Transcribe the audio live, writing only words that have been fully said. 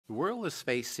The world is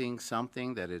facing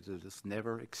something that it has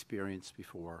never experienced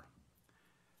before.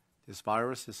 This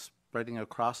virus is spreading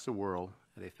across the world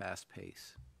at a fast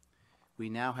pace. We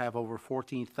now have over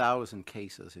 14,000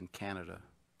 cases in Canada.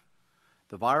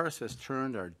 The virus has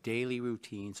turned our daily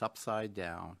routines upside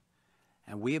down,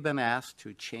 and we have been asked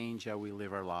to change how we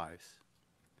live our lives.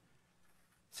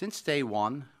 Since day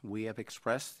one, we have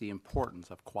expressed the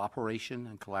importance of cooperation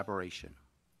and collaboration.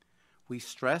 We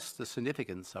stress the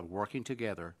significance of working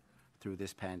together through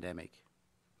this pandemic.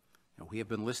 And we have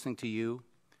been listening to you.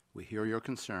 We hear your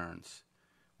concerns.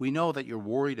 We know that you're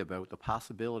worried about the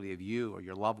possibility of you or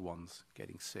your loved ones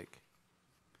getting sick.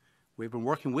 We've been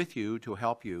working with you to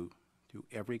help you through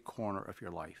every corner of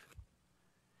your life.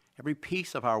 Every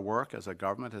piece of our work as a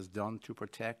government has done to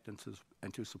protect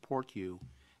and to support you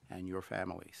and your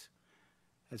families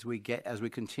as we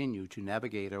continue to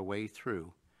navigate our way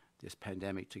through this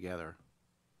pandemic together.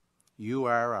 You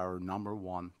are our number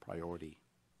one priority.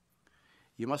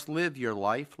 You must live your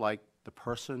life like the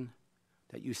person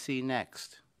that you see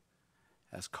next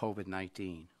as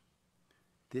COVID-19.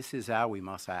 This is how we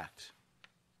must act.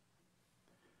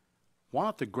 One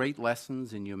of the great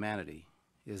lessons in humanity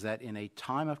is that in a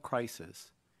time of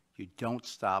crisis, you don't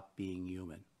stop being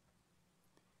human.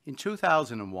 In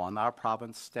 2001, our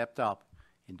province stepped up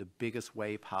in the biggest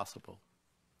way possible.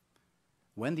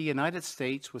 When the United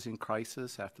States was in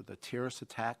crisis after the terrorist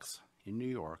attacks in New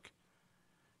York,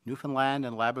 Newfoundland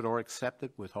and Labrador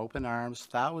accepted with open arms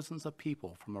thousands of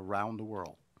people from around the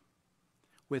world.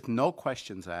 With no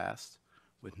questions asked,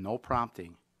 with no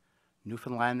prompting,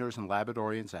 Newfoundlanders and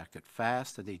Labradorians acted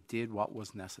fast and they did what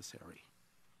was necessary.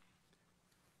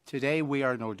 Today, we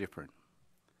are no different.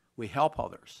 We help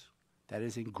others. That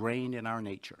is ingrained in our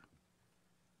nature.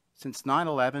 Since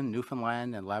 9/11,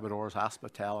 Newfoundland and Labrador's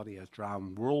hospitality has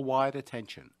drawn worldwide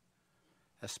attention,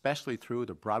 especially through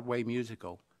the Broadway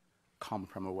musical, Come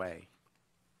From Away.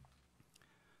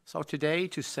 So today,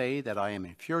 to say that I am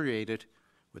infuriated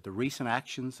with the recent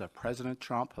actions of President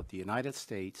Trump of the United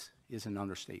States is an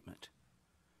understatement.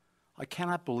 I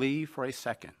cannot believe for a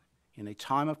second, in a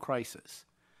time of crisis,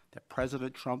 that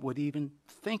President Trump would even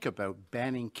think about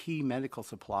banning key medical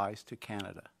supplies to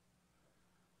Canada.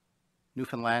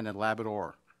 Newfoundland and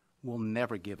Labrador will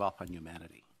never give up on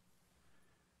humanity.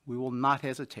 We will not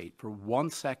hesitate for 1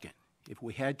 second. If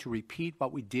we had to repeat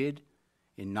what we did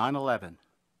in 9/11,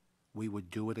 we would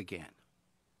do it again.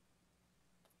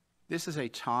 This is a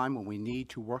time when we need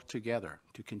to work together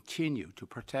to continue to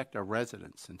protect our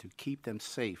residents and to keep them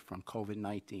safe from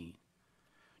COVID-19,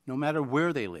 no matter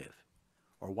where they live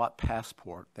or what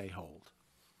passport they hold.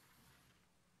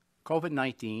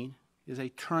 COVID-19 is a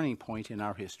turning point in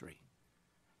our history,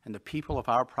 and the people of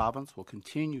our province will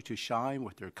continue to shine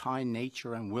with their kind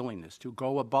nature and willingness to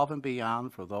go above and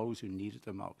beyond for those who need it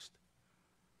the most.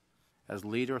 As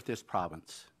leader of this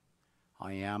province,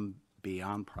 I am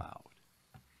beyond proud.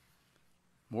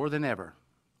 More than ever,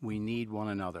 we need one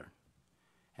another,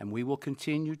 and we will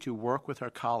continue to work with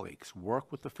our colleagues,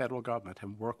 work with the federal government,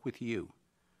 and work with you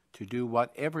to do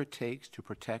whatever it takes to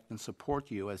protect and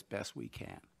support you as best we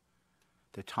can.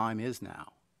 The time is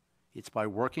now. It's by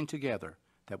working together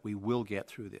that we will get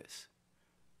through this.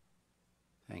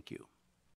 Thank you.